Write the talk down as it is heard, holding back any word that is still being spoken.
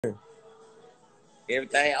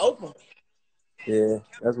Everything open. Yeah,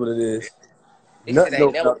 that's what it is. This Nothing shit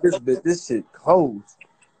ain't open never up. This shit closed.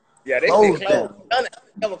 Yeah, this shit Closed closed. down.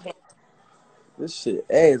 Never closed. This shit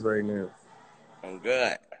ass right now. I'm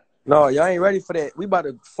good. No, y'all ain't ready for that. We about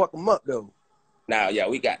to fuck them up though. Now, yeah,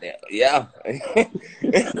 we got that. Yeah.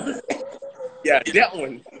 Yeah, that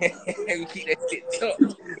one. We keep that shit tough.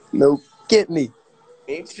 No, get me.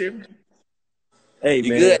 Ain't tripping. Hey, You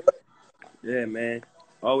man. good? Yeah, man.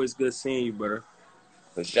 Always good seeing you, brother.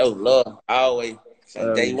 For sure, love. Always.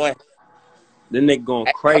 Since day one. This nigga going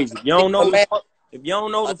Hey, crazy. If you don't know man. if you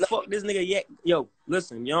don't know the fuck this nigga yet, yo,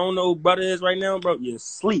 listen, you don't know who brother is right now, bro. You're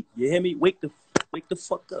asleep. You hear me? Wake the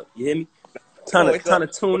fuck up. You hear me? Time to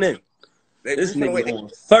tune in. This nigga on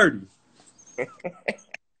 30.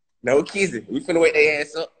 No kissing. We finna wake their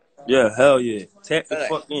ass up. Yeah, hell yeah. Tap the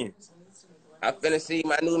fuck in. I finna see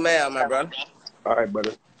my new man, my brother. All right,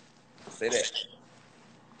 brother. Say that.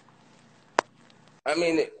 I'm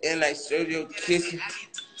in like studio kissing.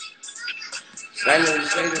 Slamming the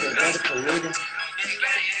shade of the brother for nigga.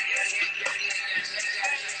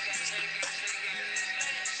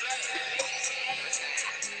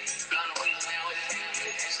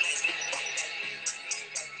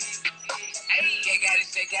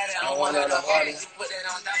 I don't want no harder. Put that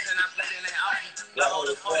on down and I play in that office. Blow on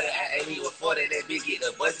the 40, I ain't even 40, that big get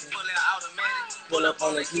the bustin'. Pull up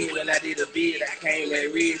on the key when I did a bid. I came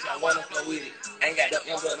that rich, I wanna flow with it. Ain't got the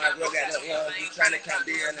young, but my girl got the young. You tryna count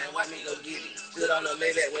deal, now why me go get it? Stood on the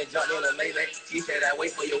Maybach when jumped in the Maybach. She said I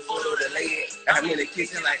wait for your photo to lay it. I'm in the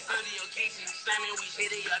kitchen like studio kitchen. Slamming, we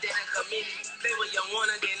hit it, y'all did a committee. Play with your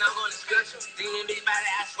wanna, then I'm gonna scratch you. Demon big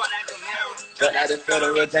body, I squat like a marrow. Jumped out the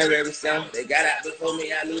federal January 7th. They got out before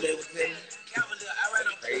me, I knew they was petty.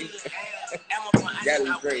 Crazy. Gotta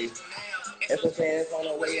be crazy. If I'm saying it's on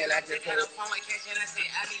the way and I just got a phone catch and I say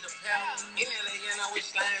I need a pair. In LA, you know we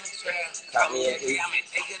slime and trap. Caught me at I'm gonna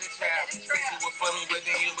take it to trap. Tracy was for me, but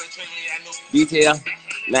then you betray me. I knew. Detail,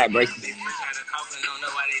 not braces.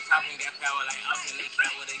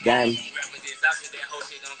 Damn.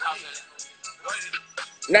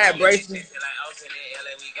 Not braces.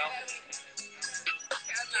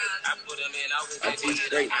 I'm too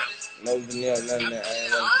straight. No vanilla, none of that.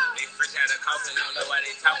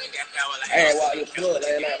 I ain't walked the floor last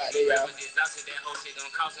night like that, y'all.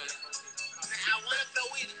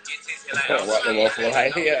 Walk the motherfucker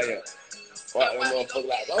like hell, yeah. Walk the motherfucker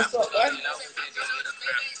like, what's up, buddy?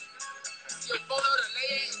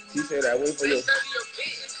 She said I wait for you.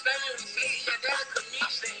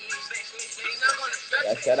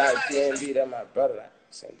 I shout out PnB, that's my brother. Like,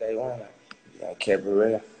 since day one, like, you know, kept it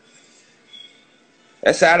real.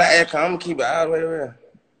 That's how I act. I'm gonna keep it all the way real.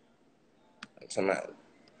 I'm talking about.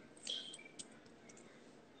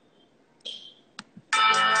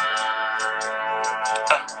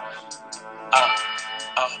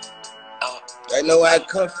 I know where I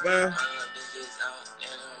come from.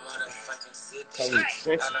 Come from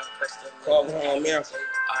Trenton. Call home, America.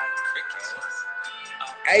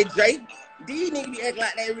 Hey, Dre, these niggas be acting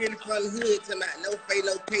like they really from the hood. Talking about no pay,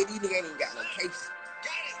 no pay. These niggas ain't even got no case.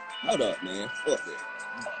 Hold up, man. Fuck that.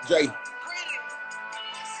 Dre.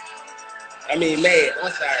 I mean, mad.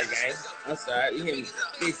 I'm sorry, guys. I'm sorry. You hear me?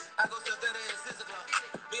 Peace.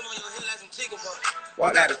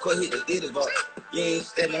 Walk out the court, hit the theater, but you ain't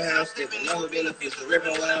stepping how I'm stepping. Never been official.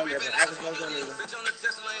 Ripping what I'm ripping. I can smoke on niggas.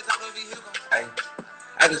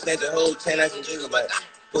 I can snatch a whole 10 out some niggas, but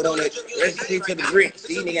put on that recipe to the brick.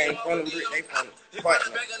 These niggas ain't from the brick. They from the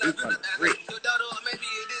partner. We from the brick.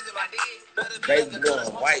 Baby going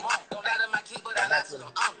white.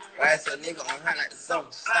 Why is a nigga on high like the summer?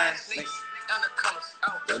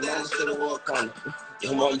 Your mama should have walked on it.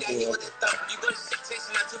 Your mama should have walked on it.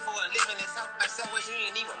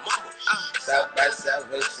 South by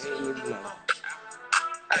Southwest, you ain't even know.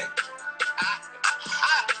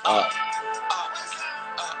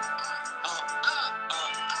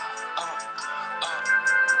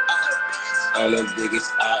 I'm the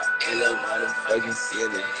biggest out in the motherfucking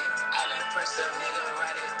city.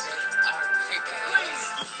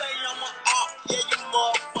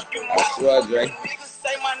 I swear, Dre.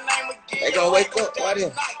 They gonna wake up. Why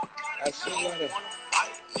then? I swear, why then?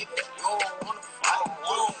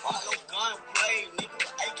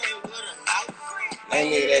 I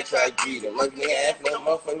ain't nigga that try to greet him. Make nigga ask no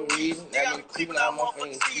motherfucking reason. That nigga creeping out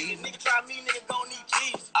motherfucking cheese. Nigga try me, nigga gon' need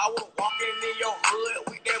cheese. I was walking in your hood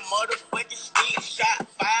with that motherfucking stick. Shot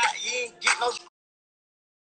fire, you ain't get no